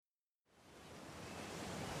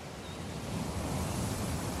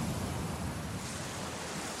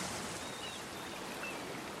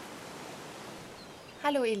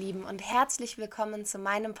Hallo ihr Lieben und herzlich willkommen zu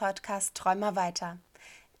meinem Podcast Träumer weiter,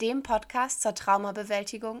 dem Podcast zur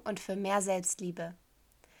Traumabewältigung und für mehr Selbstliebe.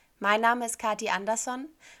 Mein Name ist Kathi Andersson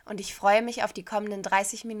und ich freue mich auf die kommenden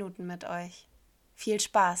 30 Minuten mit euch. Viel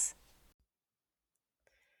Spaß!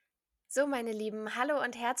 So, meine Lieben, hallo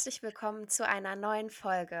und herzlich willkommen zu einer neuen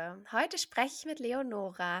Folge. Heute spreche ich mit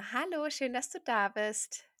Leonora. Hallo, schön, dass du da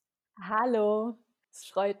bist. Hallo, es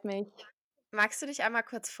freut mich. Magst du dich einmal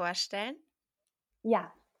kurz vorstellen?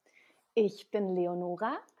 Ja, ich bin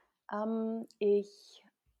Leonora. Ich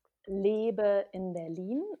lebe in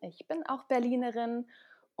Berlin. Ich bin auch Berlinerin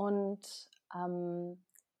und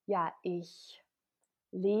ja, ich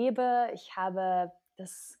habe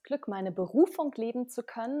das Glück, meine Berufung leben zu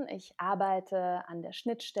können. Ich arbeite an der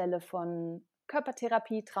Schnittstelle von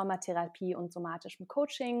Körpertherapie, Traumatherapie und somatischem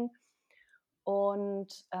Coaching.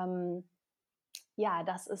 Und ja,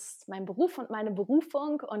 das ist mein Beruf und meine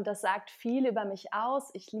Berufung und das sagt viel über mich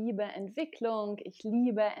aus. Ich liebe Entwicklung, ich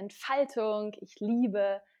liebe Entfaltung, ich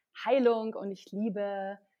liebe Heilung und ich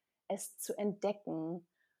liebe es zu entdecken.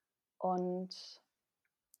 Und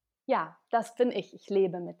ja, das bin ich. Ich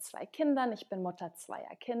lebe mit 2 Kindern, ich bin Mutter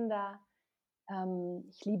zweier Kinder.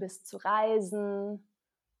 Ich liebe es zu reisen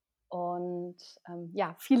und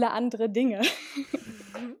ja, viele andere Dinge.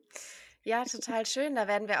 Ja, total schön. Da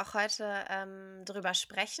werden wir auch heute drüber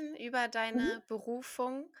sprechen, über Mhm, deine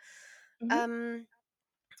Berufung. mhm, Ähm,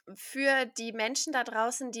 für die Menschen da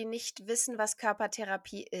draußen, die nicht wissen, was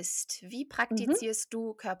Körpertherapie ist, wie mhm. praktizierst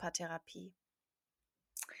du Körpertherapie?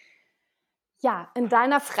 Ja, in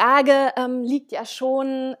deiner Frage liegt ja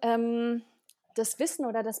schon das Wissen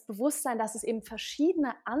oder das Bewusstsein, dass es eben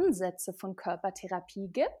verschiedene Ansätze von Körpertherapie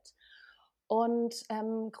gibt. Und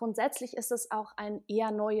grundsätzlich ist es auch ein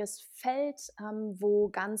eher neues Feld, wo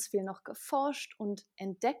ganz viel noch geforscht und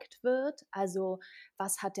entdeckt wird. Also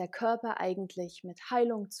was hat der Körper eigentlich mit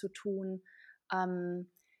Heilung zu tun?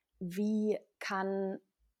 Wie kann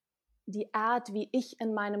die Art, wie ich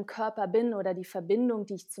in meinem Körper bin oder die Verbindung,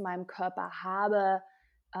 die ich zu meinem Körper habe,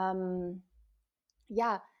 ähm,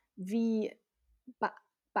 ja, wie be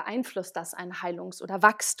beeinflusst das einen Heilungs- oder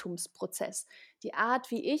Wachstumsprozess? Die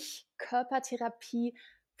Art, wie ich Körpertherapie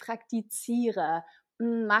praktiziere,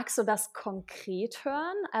 magst du das konkret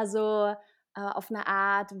hören? Also auf eine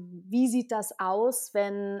Art, wie sieht das aus,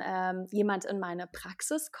 wenn jemand in meine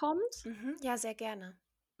Praxis kommt? Mhm, ja, sehr gerne.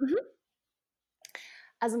 Mhm.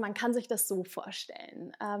 Also man kann sich das so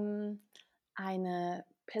vorstellen. Eine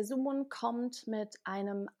Person kommt mit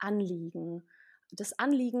einem Anliegen. Das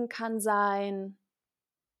Anliegen kann sein,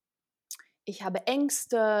 ich habe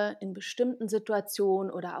Ängste in bestimmten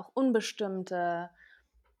Situationen oder auch in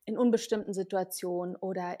unbestimmten Situationen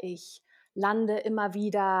oder ich lande immer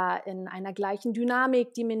wieder in einer gleichen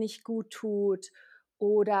Dynamik, die mir nicht gut tut.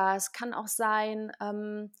 Oder es kann auch sein,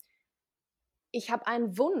 ich habe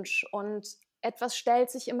einen Wunsch und etwas stellt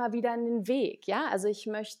sich immer wieder in den Weg, ja? Also, ich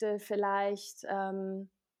möchte vielleicht, ja,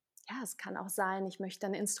 es kann auch sein, ich möchte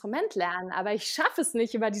ein Instrument lernen, aber ich schaffe es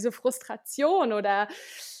nicht, über diese Frustration oder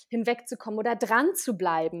hinwegzukommen oder dran zu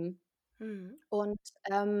bleiben. Mhm. Und,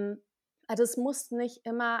 also, es muss nicht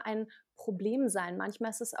immer ein Problem sein.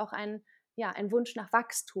 Manchmal ist es auch ein Wunsch nach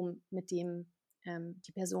Wachstum, mit dem,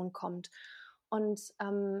 die Person kommt. Und,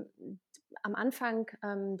 am Anfang,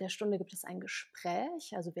 der Stunde gibt es ein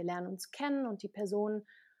Gespräch. Also, wir lernen uns kennen und die Person,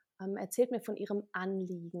 erzählt mir von ihrem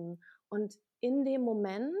Anliegen. Und in dem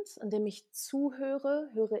Moment, in dem ich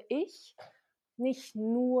zuhöre, höre ich nicht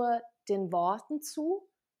nur den Worten zu,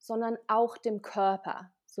 sondern auch dem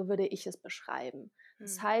Körper. So würde ich es beschreiben.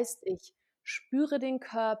 Das Mhm. heißt, ich spüre den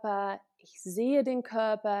Körper, ich sehe den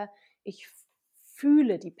Körper, ich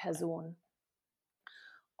fühle die Person.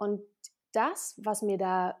 Und das, was mir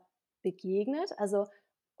da begegnet, also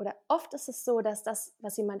oder oft ist es so, dass das,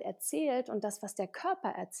 was jemand erzählt und das, was der Körper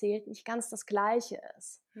erzählt, nicht ganz das Gleiche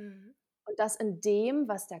ist. Mhm. Und dass in dem,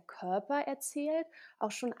 was der Körper erzählt, auch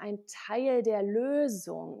schon ein Teil der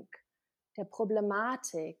Lösung, der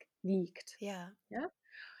Problematik liegt. Ja. Ja?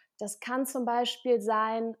 Das kann zum Beispiel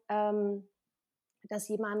sein, dass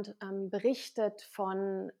jemand berichtet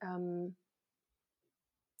von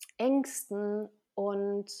Ängsten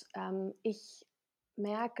und ich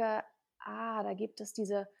merke, da gibt es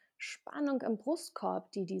diese Spannung im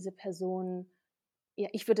Brustkorb, die diese Person, ja,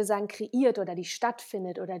 ich würde sagen, kreiert oder die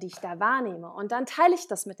stattfindet oder die ich da wahrnehme. Und dann teile ich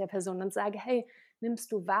das mit der Person und sage, hey,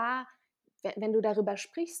 nimmst du wahr, wenn du darüber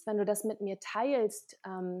sprichst, wenn du das mit mir teilst,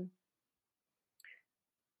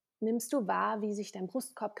 nimmst du wahr, wie sich dein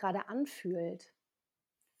Brustkorb gerade anfühlt?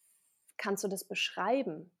 Kannst du das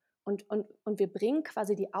beschreiben? Und wir bringen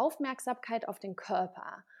quasi die Aufmerksamkeit auf den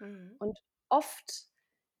Körper. Mhm. Und oft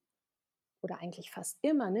oder eigentlich fast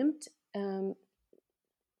immer nimmt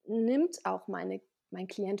auch mein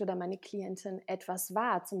Klient oder meine Klientin etwas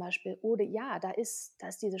wahr, zum Beispiel, oder ja, da ist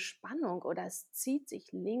diese Spannung oder es zieht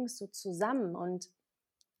sich links so zusammen und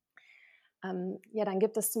ja, dann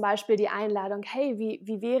gibt es zum Beispiel die Einladung, hey,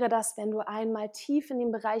 wie wäre das, wenn du einmal tief in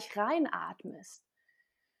den Bereich reinatmest?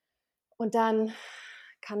 Und dann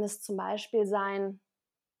kann es zum Beispiel sein,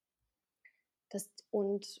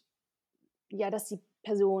 und ja, dass die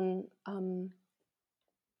Person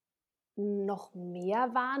noch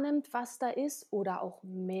mehr wahrnimmt, was da ist, oder auch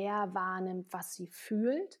mehr wahrnimmt, was sie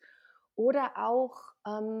fühlt, oder auch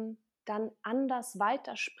dann anders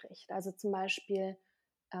weiterspricht. Also zum Beispiel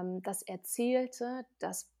das Erzählte,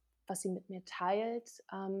 das, was sie mit mir teilt,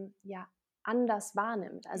 ja, anders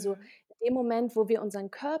wahrnimmt. Also Mhm. in dem Moment, wo wir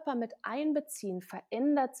unseren Körper mit einbeziehen,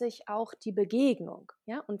 verändert sich auch die Begegnung,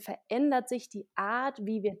 ja, und verändert sich die Art,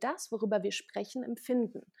 wie wir das, worüber wir sprechen,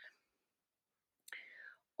 empfinden.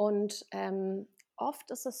 Und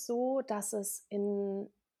oft ist es so, dass es in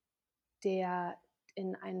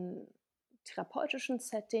einem therapeutischen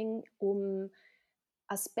Setting um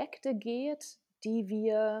Aspekte geht, die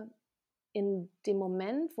wir in dem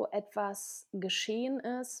Moment, wo etwas geschehen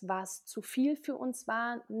ist, was zu viel für uns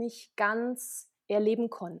war, nicht ganz erleben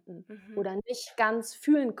konnten Mhm. oder nicht ganz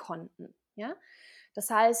fühlen konnten. Ja? Das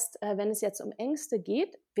heißt, wenn es jetzt um Ängste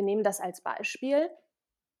geht, wir nehmen das als Beispiel,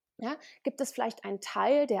 ja, gibt es vielleicht einen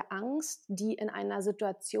Teil der Angst, die in einer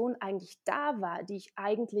Situation eigentlich da war, die ich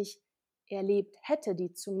eigentlich erlebt hätte,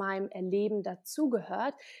 die zu meinem Erleben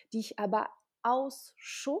dazugehört, die ich aber aus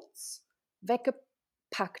Schutz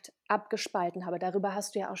weggepackt, abgespalten habe. Darüber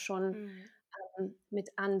hast du ja auch schon Mhm.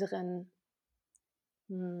 mit anderen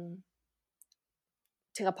hm,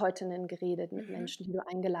 Therapeutinnen geredet, mit Mhm. Menschen, die du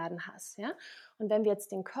eingeladen hast, ja? Und wenn wir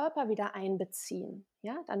jetzt den Körper wieder einbeziehen,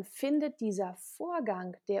 ja, dann findet dieser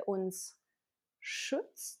Vorgang, der uns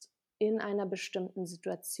schützt in einer bestimmten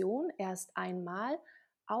Situation erst einmal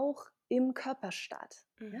auch im Körper statt.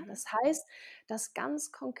 Ja, Mhm. das heißt, dass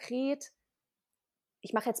ganz konkret,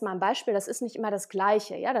 ich mache jetzt mal ein Beispiel, das ist nicht immer das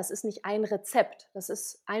Gleiche, ja, das ist nicht ein Rezept, das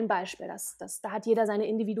ist ein Beispiel, da hat jeder seine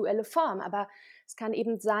individuelle Form, aber es kann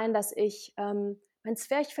eben sein, dass ich mein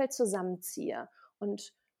Zwerchfell zusammenziehe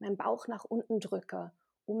und meinen Bauch nach unten drücke,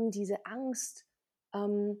 um diese Angst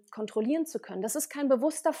kontrollieren zu können. Das ist kein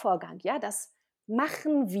bewusster Vorgang, ja, das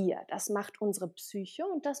machen wir, das macht unsere Psyche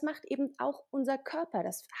und das macht eben auch unser Körper,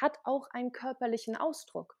 das hat auch einen körperlichen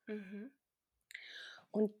Ausdruck. Mhm.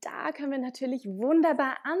 Und da können wir natürlich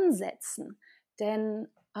wunderbar ansetzen, denn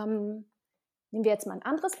nehmen wir jetzt mal ein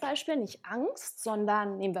anderes Beispiel, nicht Angst,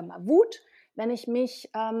 sondern nehmen wir mal Wut. Wenn ich mich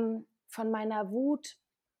von meiner Wut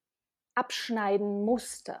abschneiden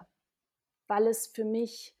musste, weil es für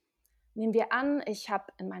mich, nehmen wir an, ich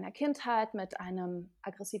habe in meiner Kindheit mit einem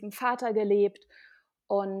aggressiven Vater gelebt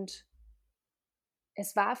und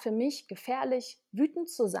es war für mich gefährlich, wütend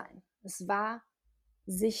zu sein. Es war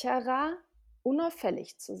sicherer,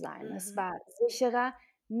 unauffällig zu sein. Es Mhm. war sicherer,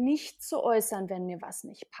 nicht zu äußern, wenn mir was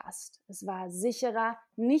nicht passt. Es war sicherer,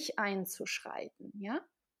 nicht einzuschreiten, ja?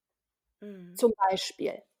 Mhm. Zum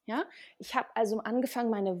Beispiel, ja? Ich habe also angefangen,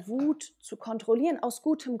 meine Wut zu kontrollieren aus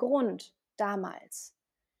gutem Grund damals.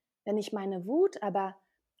 Wenn ich meine Wut aber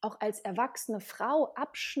auch als erwachsene Frau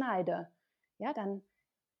abschneide, ja, dann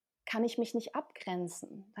kann ich mich nicht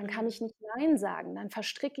abgrenzen, dann kann ich Mhm. nicht nein sagen, dann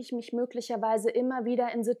verstricke ich mich möglicherweise immer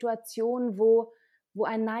wieder in Situationen, wo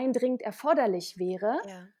ein Nein dringend erforderlich wäre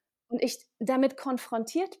Ja. und ich damit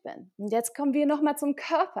konfrontiert bin. Und jetzt kommen wir noch mal zum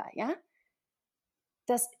Körper, ja?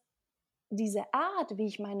 Dass diese Art, wie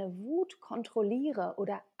ich meine Wut kontrolliere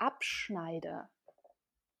oder abschneide,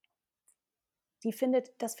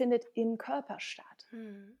 das findet im Körper statt.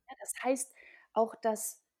 Mhm. Ja, das heißt auch,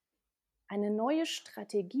 dass eine neue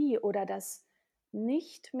Strategie oder das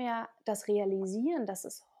nicht mehr das Realisieren, dass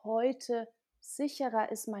es heute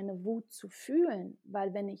sicherer ist, meine Wut zu fühlen,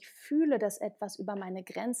 weil wenn ich fühle, dass etwas über meine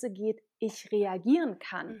Grenze geht, ich reagieren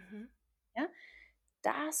kann. Mhm. Ja?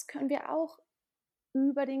 Das können wir auch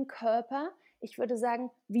über den Körper, ich würde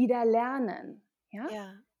sagen, wieder lernen. Ja?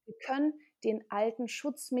 Ja. Wir können den alten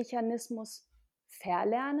Schutzmechanismus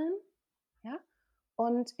verlernen, ja?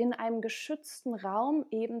 Und in einem geschützten Raum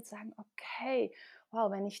eben sagen, okay,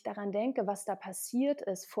 wow, wenn ich daran denke, was da passiert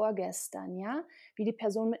ist vorgestern, ja, wie die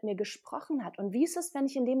Person mit mir gesprochen hat. Und wie ist es, wenn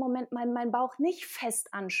ich in dem Moment meinen Bauch nicht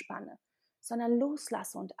fest anspanne, sondern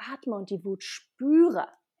loslasse und atme und die Wut spüre,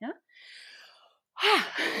 ja?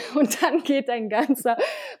 Und dann geht ein ganzer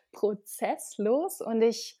Prozess los und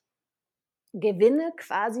ich gewinne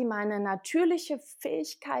quasi meine natürliche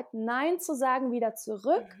Fähigkeit, Nein zu sagen, wieder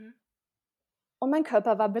zurück Mhm. und mein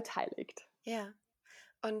Körper war beteiligt. Ja.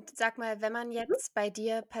 Und sag mal, wenn man Mhm. jetzt bei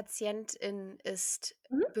dir Patientin ist,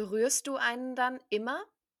 Mhm. berührst du einen dann immer?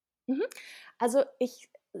 Mhm. Also,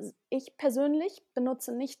 ich persönlich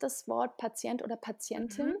benutze nicht das Wort Patient oder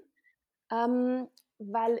Patientin, Mhm.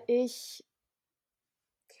 weil ich,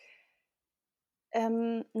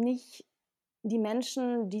 nicht die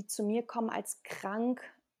Menschen, die zu mir kommen, als krank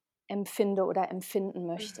empfinde oder empfinden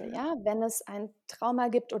möchte, Mhm. ja? Wenn es ein Trauma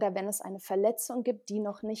gibt oder wenn es eine Verletzung gibt, die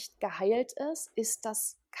noch nicht geheilt ist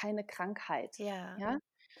das keine Krankheit, Ja. ja?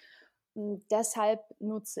 Deshalb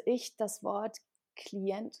nutze ich das Wort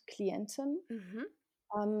Klient, Klientin. Mhm.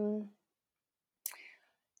 Ähm,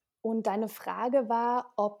 und deine Frage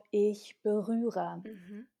war, ob ich berühre.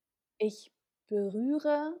 Mhm. Ich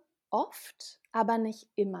berühre oft, aber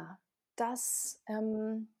nicht immer. Das,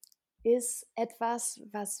 ist etwas,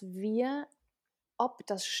 was wir, ob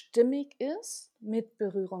das stimmig ist, mit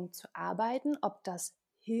Berührung zu arbeiten, ob das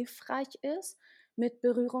hilfreich ist, mit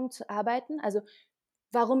Berührung zu arbeiten. Also,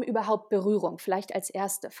 warum überhaupt Berührung? Vielleicht als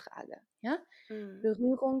erste Frage, ja? Mhm.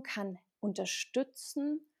 Berührung kann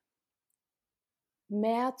unterstützen,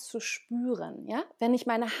 mehr zu spüren, ja? Wenn ich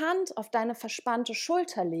meine Hand auf deine verspannte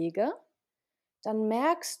Schulter lege, dann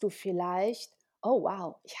merkst du vielleicht: „Oh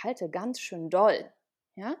wow, ich halte ganz schön doll“,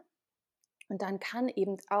 ja? Und dann kann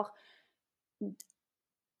eben auch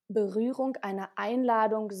Berührung eine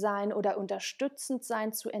Einladung sein oder unterstützend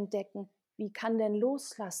sein zu entdecken: „Wie kann denn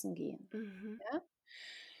Loslassen gehen?“ Mhm. Ja?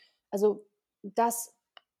 Also, das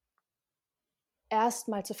erst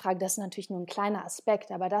mal zu fragen, das ist natürlich nur ein kleiner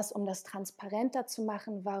Aspekt, aber das, um das transparenter zu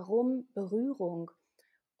machen, warum Berührung?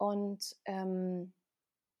 Und,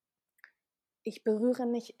 ich berühre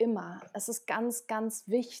nicht immer. Es ist ganz, ganz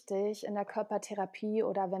wichtig in der Körpertherapie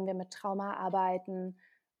oder wenn wir mit Trauma arbeiten,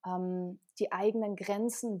 die eigenen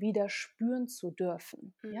Grenzen wieder spüren zu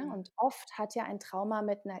dürfen. Ja? Mhm. Und oft hat ja ein Trauma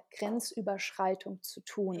mit einer Grenzüberschreitung zu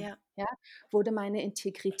tun. Ja. Ja? Wurde meine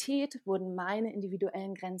Integrität, wurden meine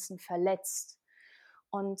individuellen Grenzen verletzt.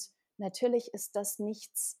 Und natürlich ist das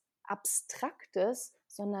nichts Abstraktes,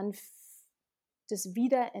 sondern das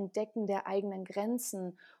Wiederentdecken der eigenen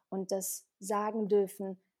Grenzen und das sagen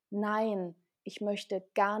dürfen: „Nein, ich möchte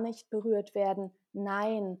gar nicht berührt werden.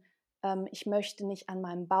 Nein, ich möchte nicht an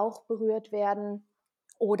meinem Bauch berührt werden.“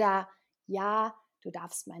 Oder: „Ja, du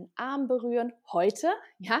darfst meinen Arm berühren heute“,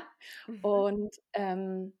 ja? Mhm. Und,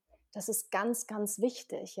 das ist ganz, ganz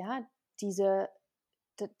wichtig, ja? Diese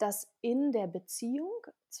dass in der Beziehung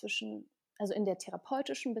zwischen, also in der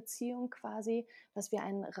therapeutischen Beziehung quasi, dass wir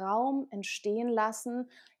einen Raum entstehen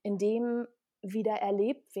lassen, in dem wieder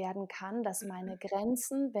erlebt werden kann, dass meine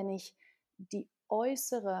Grenzen, wenn ich die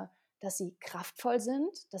äußere, dass sie kraftvoll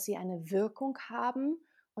sind, dass sie eine Wirkung haben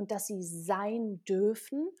und dass sie sein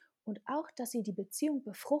dürfen und auch, dass sie die Beziehung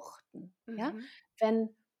befruchten. Ja? Mhm.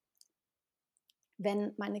 Wenn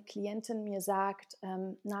wenn meine Klientin mir sagt,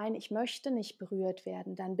 nein, ich möchte nicht berührt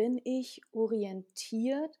werden, dann bin ich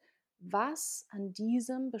orientiert, was an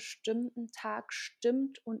diesem bestimmten Tag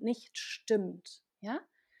stimmt und nicht stimmt. Ja?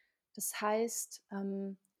 Das heißt,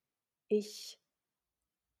 ich,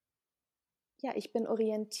 ja, ich bin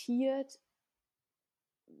orientiert,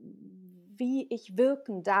 wie ich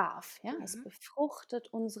wirken darf. Ja? Es Mhm. befruchtet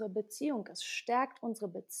unsere Beziehung, es stärkt unsere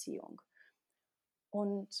Beziehung.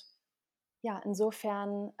 Und ja,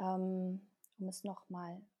 insofern, um es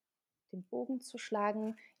nochmal den Bogen zu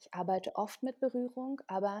schlagen, ich arbeite oft mit Berührung,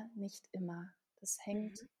 aber nicht immer. Das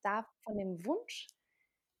hängt Mhm. da von dem Wunsch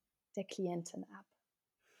der Klientin ab.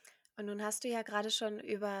 Und nun hast du ja gerade schon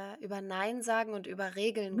über Nein sagen und über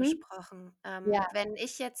Regeln Mhm. gesprochen. Ja, Wenn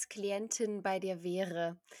ich jetzt Klientin bei dir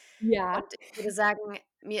wäre ja, und ich würde sagen,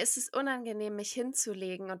 mir ist es unangenehm, mich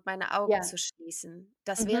hinzulegen und meine Augen ja. zu schließen.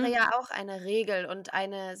 Das wäre Mhm. ja auch eine Regel und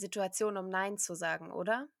eine Situation, um Nein zu sagen,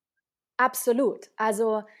 oder? Absolut.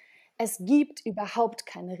 Also, es gibt überhaupt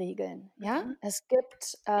keine Regeln, ja? Mhm. Es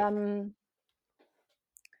gibt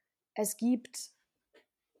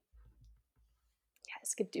Ja,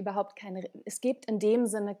 es gibt in dem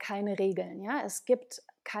Sinne keine Regeln, ja? Es gibt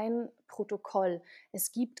kein Protokoll.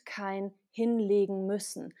 Es gibt kein Hinlegen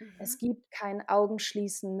müssen. Es Mhm. gibt kein Augen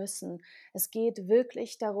schließen müssen. Es geht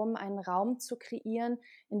wirklich darum, einen Raum zu kreieren,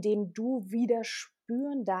 in dem du wieder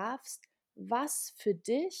spüren darfst, was für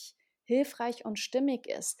dich hilfreich und stimmig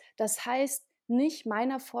ist. Das heißt, nicht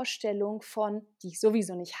meiner Vorstellung von, die ich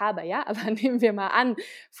sowieso nicht habe, ja, aber nehmen wir mal an,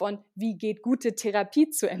 von wie geht gute Therapie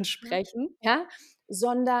zu Mhm. entsprechen, ja,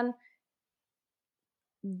 sondern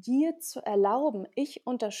dir zu erlauben, ich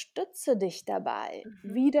unterstütze dich dabei,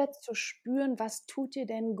 Mhm. wieder zu spüren, was tut dir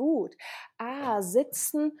denn gut.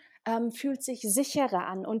 Sitzen fühlt sich sicherer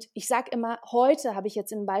an. Und ich sage immer, heute habe ich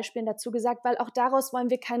jetzt in Beispielen dazu gesagt, weil auch daraus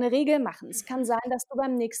wollen wir keine Regel machen. Es kann Mhm. sein, dass du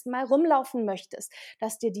beim nächsten Mal rumlaufen möchtest,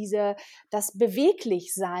 dass dir das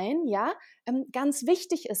Beweglichsein, ja, ganz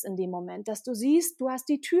wichtig ist in dem Moment, dass du siehst, du hast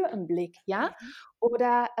die Tür im Blick, ja, Mhm.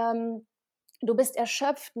 oder du bist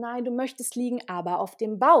erschöpft, nein, du möchtest liegen, aber auf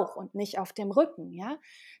dem Bauch und nicht auf dem Rücken, ja.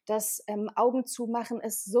 Das Augen zumachen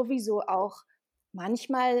ist sowieso auch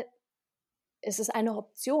manchmal ist es eine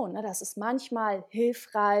Option, ne? Das ist manchmal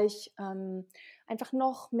hilfreich, einfach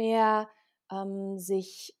noch mehr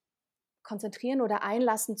sich konzentrieren oder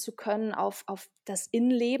einlassen zu können auf das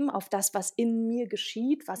Innenleben, auf das, was in mir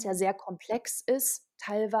geschieht, was ja Mhm. sehr komplex ist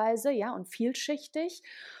teilweise, ja, und vielschichtig.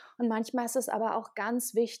 Und manchmal ist es aber auch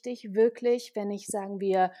ganz wichtig, wirklich, wenn ich, sagen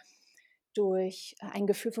wir, durch ein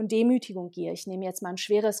Gefühl von Demütigung gehe, ich nehme jetzt mal ein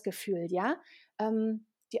schweres Gefühl, ja,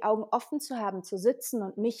 die Augen offen zu haben, zu sitzen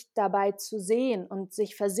und mich dabei zu sehen und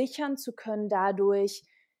sich versichern zu können dadurch,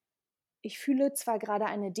 ich fühle zwar gerade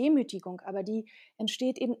eine Demütigung, aber die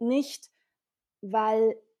entsteht eben nicht,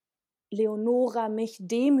 weil Leonora mich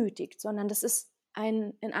demütigt, sondern das ist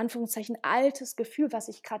ein, in Anführungszeichen, altes Gefühl, was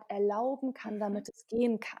ich gerade erlauben kann, Mhm. damit es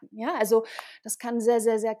gehen kann. Ja, also das kann sehr,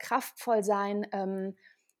 sehr, sehr kraftvoll sein.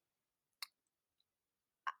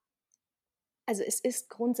 Also es ist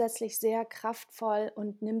grundsätzlich sehr kraftvoll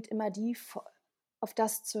und nimmt immer auf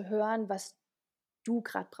das zu hören, was du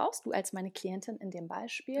gerade brauchst, du als meine Klientin in dem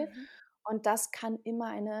Beispiel. Mhm. Und das kann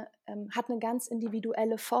immer hat eine ganz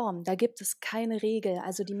individuelle Form. Da gibt es keine Regel.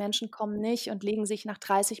 Also die Menschen kommen nicht und legen sich nach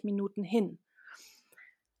 30 Minuten hin.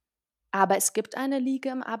 Aber es gibt eine Liege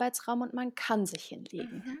im Arbeitsraum und man kann sich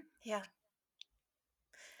hinlegen. Mhm. Ja.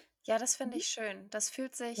 Ja, das finde Mhm. ich schön.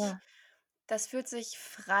 Ja. Das fühlt sich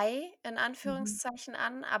frei in Mhm. Anführungszeichen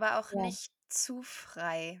an, aber auch Ja. nicht zu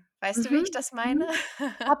frei. Weißt du, wie Mhm. ich das meine? Mhm.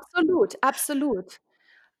 Absolut, absolut.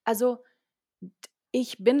 Also, d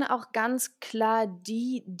ich bin auch ganz klar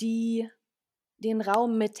die den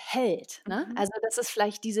Raum mithält, ne? Mhm. Also, das ist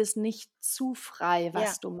vielleicht dieses nicht zu frei, Ja,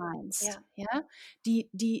 was du meinst, ja. ja?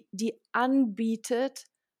 Die anbietet,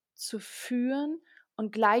 zu führen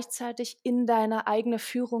und gleichzeitig in deine eigene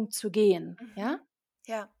Führung zu gehen, ja? Mhm.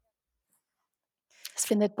 Ja. Es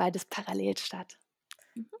findet beides parallel statt.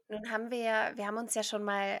 Mhm. Nun haben wir haben uns ja schon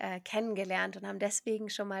mal, kennengelernt und haben deswegen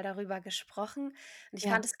schon mal darüber gesprochen. Und ich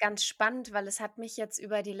Ja. fand es ganz spannend, weil es hat mich jetzt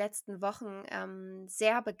über die letzten Wochen,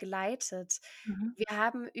 sehr begleitet. Mhm. Wir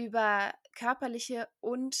haben über körperliche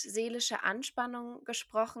und seelische Anspannung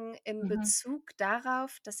gesprochen in Mhm. Bezug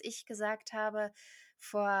darauf, dass ich gesagt habe,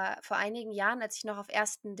 vor einigen Jahren, als ich noch auf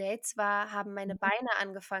ersten Dates war, haben meine Mhm. Beine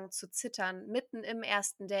angefangen zu zittern, mitten im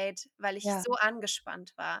ersten Date, weil ich Ja, so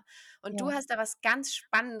angespannt war. Und du ja. hast da was ganz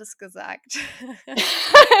Spannendes gesagt.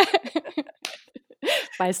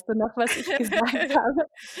 Weißt du noch, was ich gesagt habe?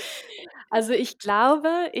 Also, ich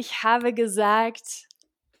glaube, ich habe gesagt,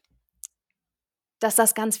 dass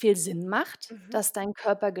das ganz viel Sinn macht, Mhm. dass dein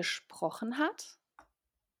Körper gesprochen hat.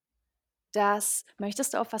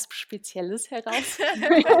 Möchtest du auf was Spezielles heraus?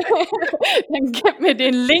 Dann gib mir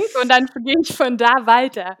den Link und dann gehe ich von da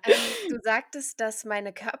weiter. Du sagtest, dass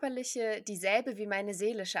meine körperliche dieselbe wie meine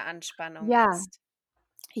seelische Anspannung Ja, ist.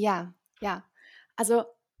 ja, ja. Also,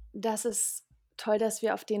 das ist toll, dass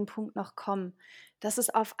wir auf den Punkt noch kommen. Das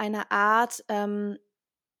ist auf eine Art,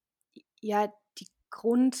 ja, die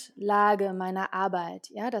Grundlage meiner Arbeit,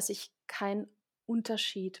 ja, dass ich keinen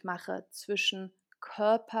Unterschied mache zwischen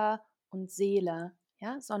Körper und Seele,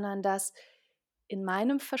 ja, sondern dass in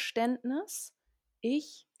meinem Verständnis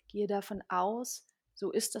ich gehe davon aus,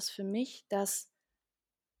 so ist das für mich, dass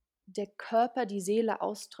der Körper die Seele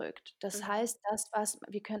ausdrückt. Das Mhm. heißt, das, was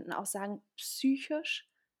wir könnten auch sagen, psychisch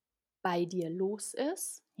bei dir los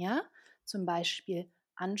ist, ja, zum Beispiel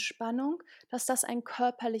Anspannung, dass das einen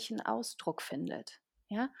körperlichen Ausdruck findet,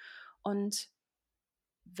 ja. Und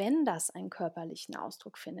wenn das einen körperlichen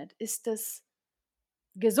Ausdruck findet, ist es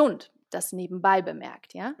gesund, das nebenbei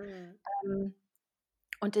bemerkt, ja. Mhm. Ähm,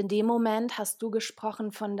 und in dem Moment hast du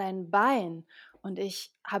gesprochen von deinen Beinen und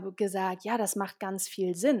ich habe gesagt, ja, das macht ganz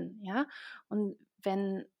viel Sinn, ja. Und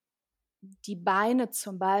wenn die Beine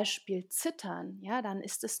zum Beispiel zittern, ja, dann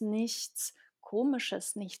ist es nichts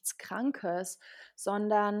Komisches, nichts Krankes,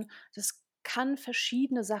 sondern das kann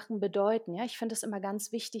verschiedene Sachen bedeuten. Ja, ich finde es immer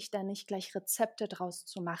ganz wichtig, da nicht gleich Rezepte draus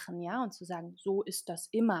zu machen, ja, und zu sagen, so ist das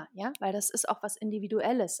immer, ja, weil das ist auch was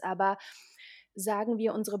Individuelles. Aber sagen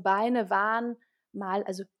wir, unsere Beine waren mal,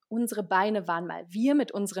 wir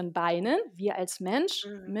mit unseren Beinen, wir als Mensch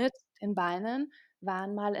Mhm. mit den Beinen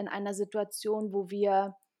waren mal in einer Situation, wo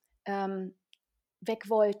wir weg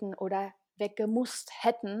wollten oder weggemusst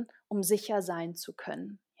hätten, um sicher sein zu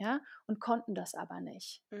können, ja, und konnten das aber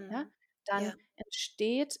nicht, ja. Mhm. Dann Ja.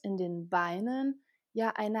 entsteht in den Beinen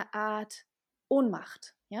ja eine Art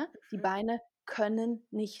Ohnmacht, ja. Die Mhm. Beine können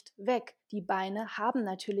nicht weg. Die Beine haben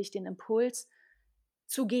natürlich den Impuls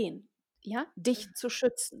zu gehen, ja, dich zu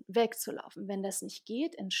schützen, wegzulaufen. Wenn das nicht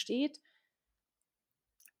geht, entsteht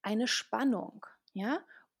eine Spannung, ja?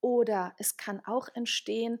 Oder es kann auch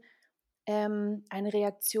entstehen, eine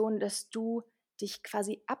Reaktion, dass du dich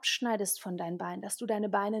quasi abschneidest von deinen Beinen, dass du deine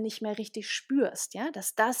Beine nicht mehr richtig spürst, ja?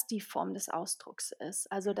 Dass das die Form des Ausdrucks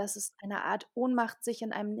ist. Also, dass es eine Art Ohnmacht sich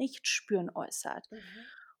in einem Nichtspüren äußert.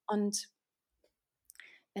 Mhm. Und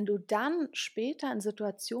wenn du dann später in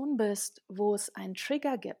Situationen bist, wo es einen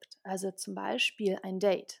Trigger gibt, also zum Beispiel ein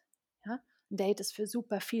Date, ja? Ein Date ist für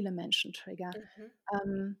super viele Menschen Trigger. Mhm.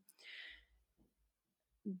 Ähm,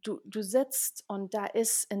 du sitzt und da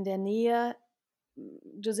ist in der Nähe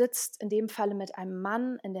du sitzt in dem Falle mit einem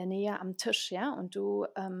Mann in der Nähe am Tisch, ja, und du,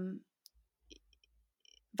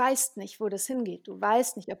 weißt nicht, wo das hingeht. Du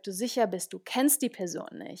weißt nicht, ob du sicher bist. Du kennst die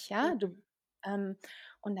Person nicht, ja? Mhm. Ähm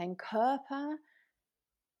und dein Körper,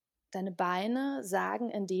 deine Beine sagen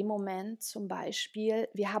in dem Moment zum Beispiel: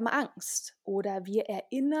 „Wir haben Angst“ oder „Wir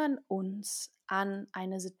erinnern uns an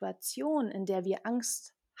eine Situation, in der wir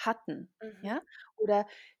Angst hatten“, Mhm. ja? Oder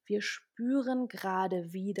wir spüren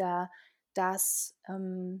gerade wieder, dass,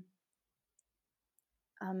 ähm,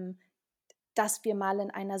 dass wir mal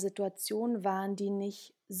in einer Situation waren, die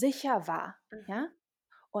nicht sicher war, Mhm. ja?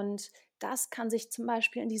 Und das kann sich zum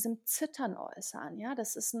Beispiel in diesem Zittern äußern, ja?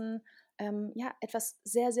 Das ist ja, etwas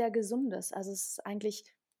sehr, sehr Gesundes. Also, es ist eigentlich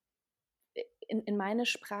in meine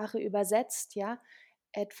Sprache übersetzt, ja,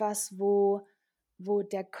 etwas, wo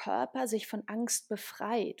der Körper sich von Angst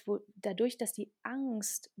befreit, wo dadurch, dass die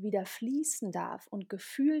Angst wieder fließen darf und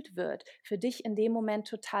gefühlt wird, für dich in dem Moment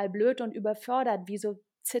total blöd und überfordert: „Wieso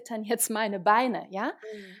zittern jetzt meine Beine?“, ja?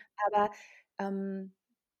 Mhm. Aber, ähm,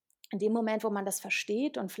 in dem Moment, wo man das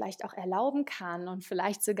versteht und vielleicht auch erlauben kann und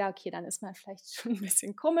vielleicht sogar okay, dann ist man vielleicht schon ein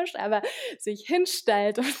bisschen komisch, aber sich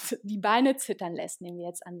hinstellt und die Beine zittern lässt. Nehmen wir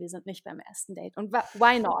jetzt an, wir sind nicht beim ersten Date und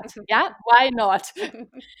why not? Ja, why not?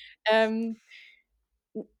 Ähm,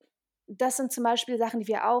 das sind zum Beispiel Sachen, die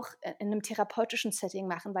wir auch in einem therapeutischen Setting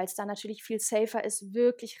machen, weil es da natürlich viel safer ist,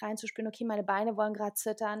 wirklich reinzuspüren: „Okay, meine Beine wollen gerade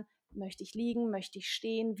zittern. Möchte ich liegen? Möchte ich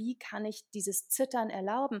stehen? Wie kann ich dieses Zittern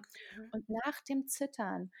erlauben?“ Mhm. Und nach dem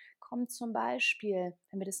Zittern kommt zum Beispiel,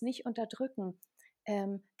 wenn wir das nicht unterdrücken,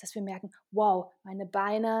 dass wir merken: „Wow, meine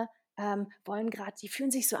Beine, wollen gerade, die fühlen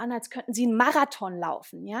sich so an, als könnten sie 'n Marathon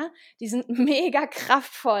laufen“, ja? Die sind mega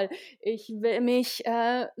kraftvoll. Ich will mich,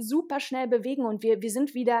 super schnell bewegen und wir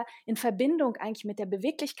sind wieder in Verbindung eigentlich mit der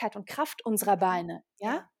Beweglichkeit und Kraft unserer Mhm. Beine,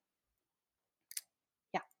 ja?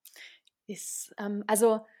 Ja. Ja,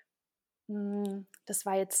 also, das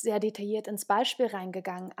war jetzt sehr detailliert ins Beispiel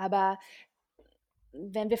reingegangen, aber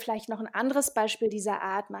wenn wir vielleicht noch ein anderes Beispiel dieser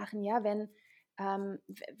Art machen, ja, wenn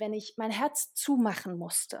ich mein Herz zumachen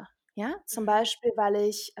musste, ja? Zum Mhm. Beispiel, weil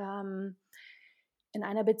ich, in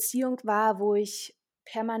einer Beziehung war, wo ich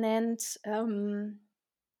permanent,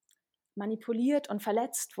 manipuliert und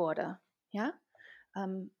verletzt wurde, ja?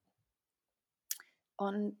 Ähm,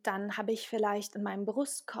 und dann habe ich vielleicht in meinem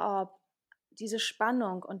Brustkorb diese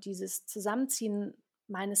Spannung und dieses Zusammenziehen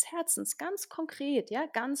meines Herzens ganz konkret, ja,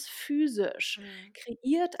 ganz physisch Mhm.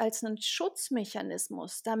 kreiert als einen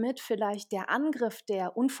Schutzmechanismus, damit vielleicht der Angriff,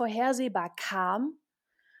 der unvorhersehbar kam,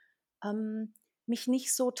 ähm, mich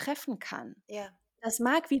nicht so treffen kann. Ja. Das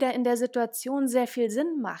mag wieder in der Situation sehr viel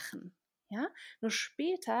Sinn machen, ja? Nur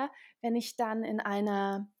später, wenn ich dann in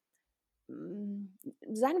einer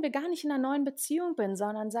sagen wir gar nicht in einer neuen Beziehung bin,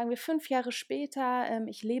 sondern sagen wir 5 Jahre später,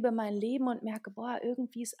 ich lebe mein Leben und merke: „Boah,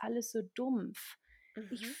 irgendwie ist alles so dumpf.“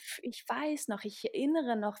 Mhm. Ich weiß noch, ich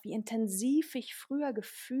erinnere noch, wie intensiv ich früher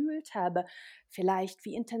gefühlt habe, vielleicht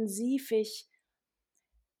wie intensiv ich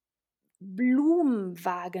Blumen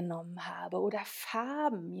wahrgenommen habe oder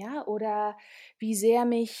Farben, ja, oder wie sehr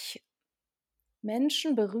mich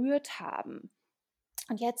Menschen berührt haben.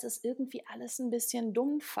 Und jetzt ist irgendwie alles ein bisschen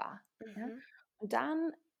dumpfer, ja? Mhm. Und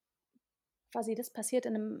dann quasi das passiert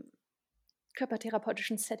in einem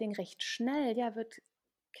körpertherapeutischen Setting recht schnell, ja, wird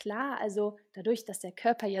klar, also dadurch, dass der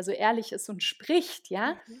Körper ja so ehrlich ist und spricht,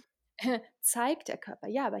 ja, Mhm. zeigt der Körper,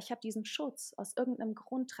 ja, aber ich habe diesen Schutz. Aus irgendeinem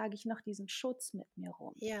Grund trage ich noch diesen Schutz mit mir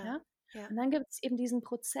rum, Ja. ja? Ja. Und dann gibt es eben diesen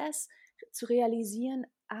Prozess zu realisieren: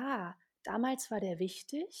 „Ah, damals war der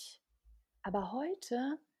wichtig, aber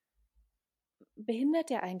heute behindert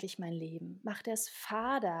der eigentlich mein Leben? Macht er es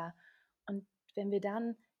fader?“ Und wenn wir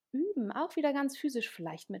dann üben, auch wieder ganz physisch,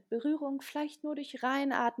 vielleicht mit Berührung, vielleicht nur durch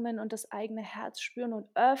Reinatmen und das eigene Herz spüren und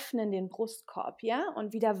öffnen den Brustkorb, ja,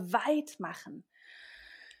 und wieder weit machen.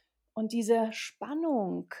 Und diese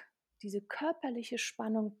Spannung, diese körperliche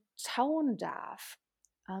Spannung tauen darf,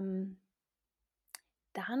 ähm,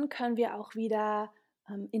 dann können wir auch wieder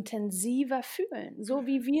intensiver fühlen, so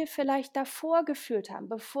wie Mhm. wir vielleicht davor gefühlt haben,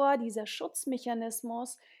 bevor dieser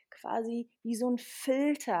Schutzmechanismus quasi wie so ein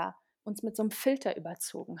Filter uns mit so einem Filter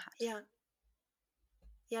überzogen hat. Ja.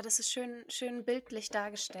 Ja, das ist schön bildlich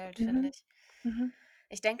dargestellt, finde Mhm, ich. mhm.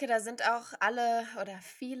 Ich denke, da sind auch alle oder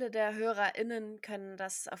viele der HörerInnen können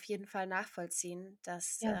das auf jeden Fall nachvollziehen,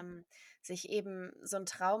 dass, Ja. sich eben so ein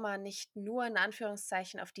Trauma nicht nur in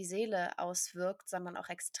Anführungszeichen auf die Seele auswirkt, sondern auch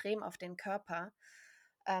extrem auf den Körper.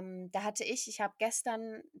 Da hatte ich habe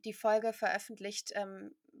gestern die Folge veröffentlicht,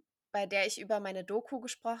 bei der ich über meine Doku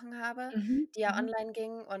gesprochen habe, Mhm, die ja mhm. online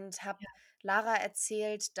ging und habe Ja. Lara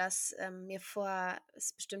erzählt, dass, mir vor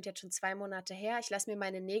ist bestimmt jetzt schon 2 Monate her, ich lasse mir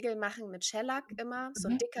meine Nägel machen mit Shellac immer, so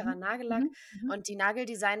ein Mhm, dickerer mhm, Nagellack mhm, mhm, und die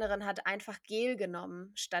Nageldesignerin hat einfach Gel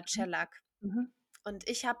genommen statt mhm, Shellac. mhm, Und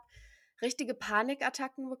ich habe richtige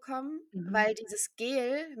Panikattacken bekommen, mhm, weil dieses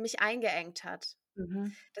Gel mich eingeengt hat.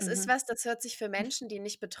 mhm, Das ist mhm, was, das hört sich für Menschen, die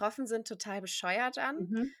nicht betroffen sind, total bescheuert an,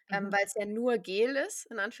 mhm, mhm. weil es ja nur Gel ist,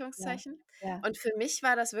 in Ja, Anführungszeichen. ja, Und für mich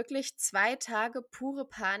war das wirklich 2 Tage pure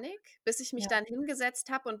Panik, bis ich mich ja, dann hingesetzt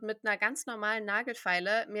habe und mit einer ganz normalen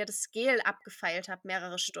Nagelfeile mir das Gel abgefeilt habe,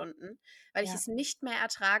 mehrere Stunden, weil ich ja, es nicht mehr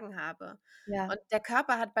ertragen habe. ja. Und der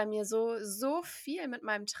Körper hat bei mir so viel mit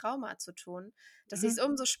meinem Trauma zu tun, dass ich es Mhm.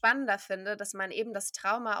 umso spannender finde, dass man eben das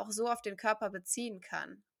Trauma auch so auf den Körper beziehen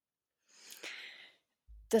kann.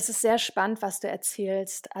 Das ist sehr spannend, was du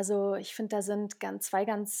erzählst. Also, ich finde, da sind zwei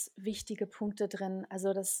ganz wichtige Punkte drin.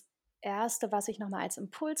 Also, das Erste, was ich noch mal als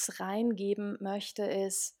Impuls reingeben möchte,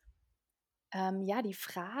 ist, ja, die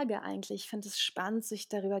Frage eigentlich, ich finde es spannend, sich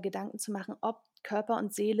darüber Gedanken zu machen, ob Körper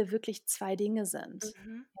und Seele wirklich 2 Dinge sind,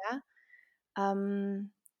 Mhm. ja?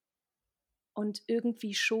 Ähm Und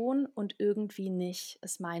irgendwie schon und irgendwie nicht,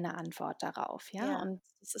 ist meine Antwort darauf, ja? Ja. Und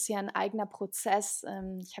es ist ja ein eigener Prozess.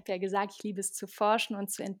 Ich habe ja gesagt, ich liebe es zu forschen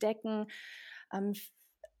und zu entdecken. F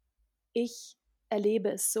Ich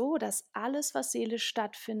erlebe es so, dass alles, was seelisch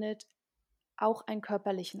stattfindet, auch einen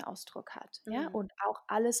körperlichen Ausdruck hat, ja? Mhm. Und auch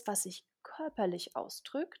alles, was sich körperlich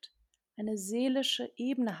ausdrückt, eine seelische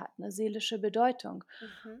Ebene hat, eine seelische Bedeutung.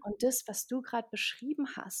 Mhm. Und das, was du gerade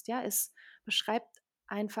beschrieben hast, ja, es beschreibt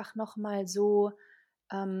einfach noch mal so,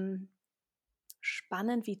 ähm,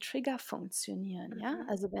 spannend, wie Trigger funktionieren, ja? Mhm.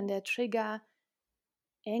 Also, wenn der Trigger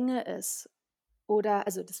Enge ist oder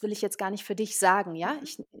also, das will ich jetzt gar nicht für dich sagen, ja? Mhm.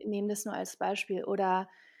 Ich nehme das nur als Beispiel oder,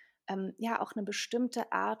 ja, auch eine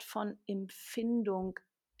bestimmte Art von Empfindung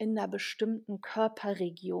in einer bestimmten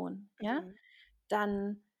Körperregion, ja? Mhm.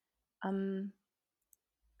 Dann, ähm,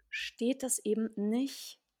 steht das eben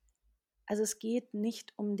nicht also, es geht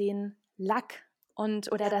nicht um den Lack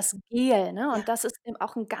und oder Ja, das Gel, ne? ja. Und das ist eben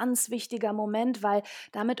auch 'n ganz wichtiger Moment, weil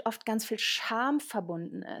damit oft ganz viel Scham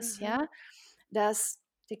verbunden ist, Mhm. ja? Dass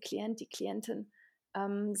der Klient, die Klientin,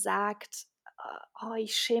 sagt: „Oh,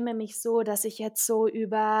 ich schäme mich so, dass ich jetzt so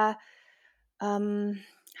über“ ähm,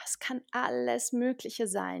 es kann alles Mögliche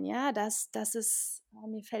sein, ja? Das ist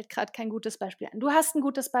mir fällt grad kein gutes Beispiel ein. Du hast 'n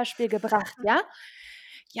gutes Beispiel gebracht, ja?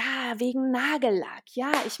 Ja, wegen Nagellack.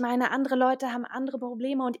 Ja, ich meine, andere Leute haben andere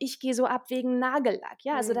Probleme und ich gehe so ab wegen Nagellack.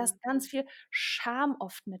 Ja, also da ist Mhm. ganz viel Scham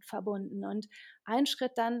oft mit verbunden. Und ein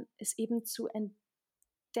Schritt dann ist eben zu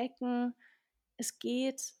entdecken, es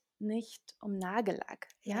geht nicht um Nagellack,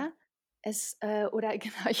 Ja. ja? Oder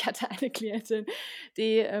genau, ich hatte eine Klientin,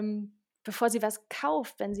 die, bevor sie was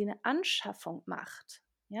kauft, wenn sie 'ne Anschaffung macht,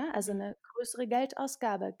 ja, also Mhm. 'ne größere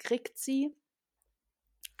Geldausgabe, kriegt sie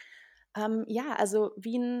ja, also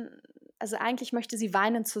wie 'n also eigentlich möchte sie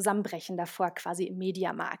weinend zusammenbrechen davor quasi im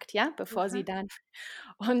Mediamarkt, ja, bevor sie Mhm. dann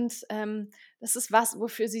und, das ist was,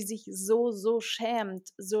 wofür sie sich so schämt,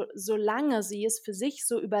 solange sie es für sich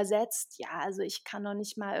so übersetzt: „Ja, also ich kann doch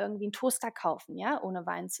nicht mal irgendwie 'n Toaster kaufen, ja, ohne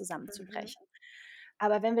weinend Mhm. zusammenzubrechen.“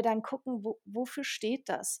 Aber wenn wir dann gucken, wofür steht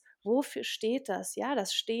das? Wofür steht das? Ja,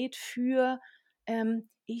 das steht für,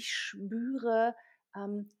 ich spüre,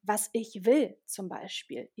 was ich will zum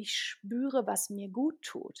Beispiel. Ich spüre, was mir gut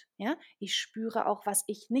tut. Ja? Ich spüre auch, was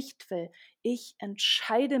ich nicht will. Ich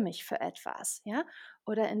entscheide mich für etwas. Ja?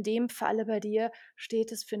 Oder in dem Falle bei dir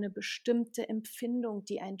steht es für eine bestimmte Empfindung,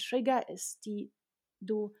 die ein Trigger ist, die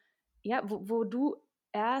du, ja, wo du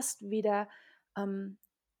erst wieder ähm,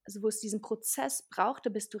 also, wo es diesen Prozess brauchte,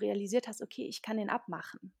 bis du realisiert hast: „Okay, ich kann den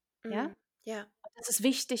abmachen“, ja? Mhm. Ja. Und das ist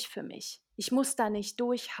wichtig für mich. Ich muss da nicht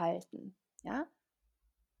durchhalten, ja?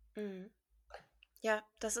 Mhm. Ja,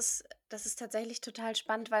 das ist tatsächlich total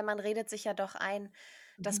spannend, weil man redet sich ja doch ein,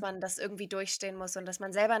 dass Mhm. man das irgendwie durchstehen muss und dass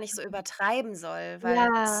man selber nicht so übertreiben soll,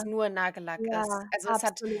 weil es Ja, nur Nagellack ist. ja, Also, es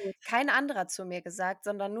hat absolut. kein anderer zu mir gesagt,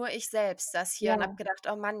 sondern nur ich selbst saß hier und habe Ja, gedacht: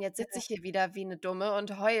 „Oh Mann, jetzt sitze ja, ich hier wieder wie eine Dumme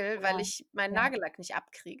und heule, weil ja, ich meinen ja, Nagellack nicht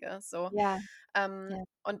abkriege“, so. ja, ja.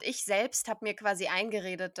 Und ich selbst habe mir quasi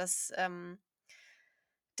eingeredet, dass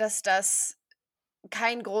das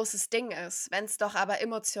kein großes Ding ist, wenn es doch aber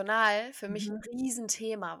emotional für mich Mhm. 'n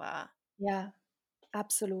Riesenthema war. Ja,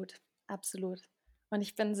 absolut, absolut. Und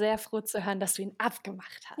ich bin sehr froh zu hören, dass du ihn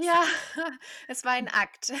abgemacht Ja, hast. es war ein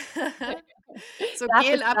Akt. So Darf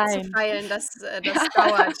Gel es sein? abzufeilen, das Ja,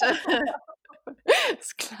 dauert.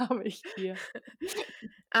 das glaube ich dir.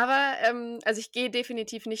 Aber, also, ich gehe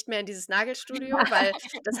definitiv nicht mehr in dieses Nagelstudio, Ja, weil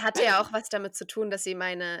das hatte ja auch was damit zu tun, dass sie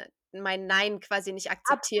mein Nein quasi nicht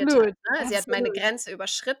akzeptiert hat, absolut, ne? Sie hat meine absolut. Grenze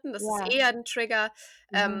überschritten, das ist Ja, eher 'n Trigger,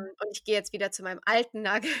 mhm, und ich gehe jetzt wieder zu meinem alten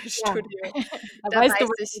ja. Nagelstudio. Da Da weißt du, weiß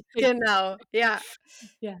wo du ich bist. genau, ja,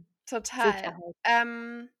 Ja, total. Sicherheit.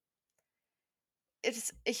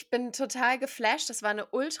 Ich bin total geflasht. Das war 'ne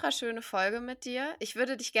ultraschöne Folge mit dir. Ich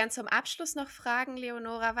würde dich gern zum Abschluss noch fragen,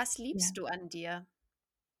 Leonora, was Ja. liebst du an dir?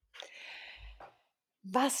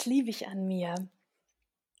 Was liebe ich an mir?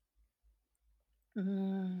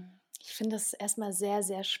 Ich finde es erst mal sehr,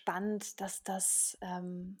 sehr spannend, dass das,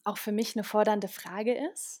 auch für mich 'ne fordernde Frage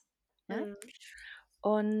ist, ja? Mhm,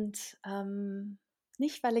 Und,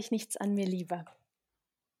 nicht, weil ich nichts an mir liebe.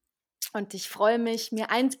 Und ich freue mich,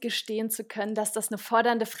 mir eingestehen zu können, dass das 'ne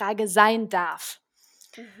fordernde Frage sein darf.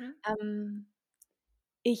 mhm, Ähm,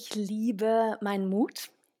 Ich liebe meinen Mut,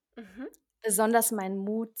 mhm, besonders meinen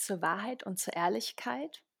Mut zur Wahrheit und zur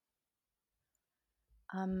Ehrlichkeit.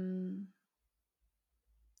 Ähm,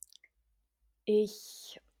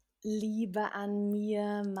 Ich liebe an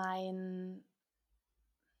mir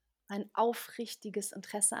mein aufrichtiges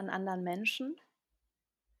Interesse an anderen Menschen.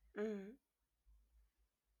 mhm,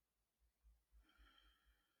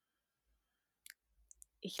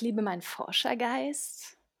 Ich liebe meinen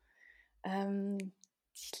Forschergeist. Ähm,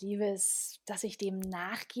 Ich liebe es, dass ich dem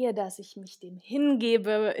nachgehe, dass ich mich dem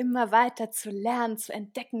hingebe, immer weiter zu lernen, zu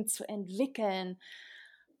entdecken, zu entwickeln.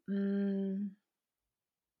 Hm,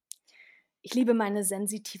 Ich liebe meine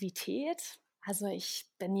Sensitivität. Also, ich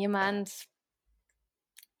bin jemand,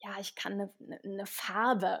 ja, ich kann eine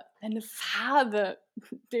Farbe wenn 'ne Farbe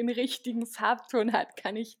den richtigen Farbton hat,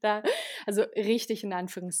 kann ich da, also richtig in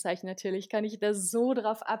Anführungszeichen natürlich, kann ich da so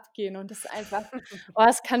drauf abgehen und das einfach, oh,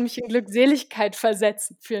 es kann mich in Glückseligkeit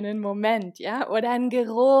versetzen für einen Moment, ja? Oder ein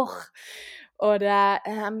Geruch oder,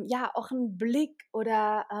 ja, auch ein Blick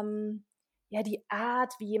oder, ja, die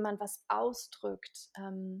Art, wie jemand was ausdrückt.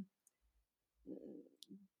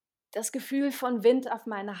 Das Gefühl von Wind auf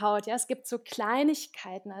meiner Haut, ja, es gibt so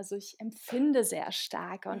Kleinigkeiten, also ich empfinde sehr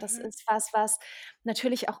stark und das mhm. ist was, was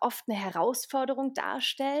natürlich auch oft 'ne Herausforderung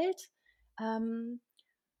darstellt, ähm,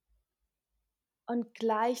 und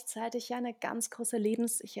gleichzeitig ja 'ne ganz große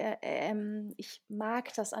ich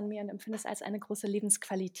mag das an mir und empfinde es als eine große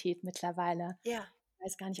Lebensqualität mittlerweile. Ja, Ich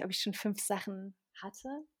weiß gar nicht, ob ich schon 5 Sachen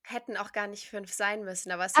hatte? hätten auch gar nicht 5 sein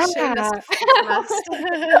müssen, aber es ist schön, dass Ah, du 5 machst.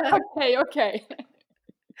 okay, okay.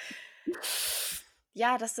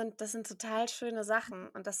 Ja, das sind total schöne Sachen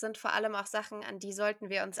und das sind vor allem auch Sachen, an die sollten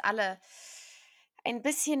wir uns alle ein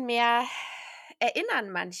bisschen mehr erinnern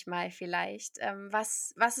manchmal vielleicht.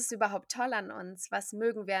 Was ist überhaupt toll an uns? Was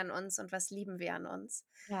mögen wir an uns und was lieben wir an uns?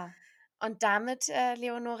 Ja, Und damit,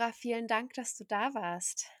 Leonora, vielen Dank, dass du da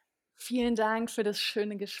warst. vielen Dank für das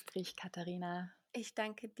schöne Gespräch, Katharina. Ich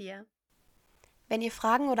danke dir. Wenn ihr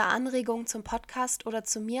Fragen oder Anregungen zum Podcast oder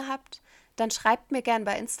zu mir habt, dann schreibt mir gern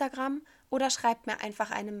bei Instagram oder schreibt mir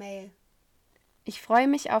einfach eine Mail. Ich freue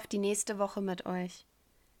mich auf die nächste Woche mit euch.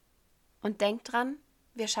 Und denkt dran,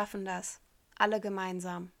 wir schaffen das. Alle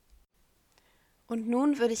gemeinsam. Und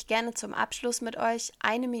nun würde ich gerne zum Abschluss mit euch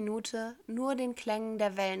 1 Minute nur den Klängen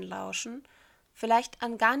der Wellen lauschen, vielleicht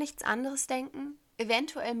an gar nichts anderes denken,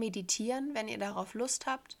 eventuell meditieren, wenn ihr darauf Lust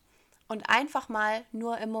habt, und einfach mal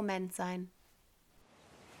nur im Moment sein.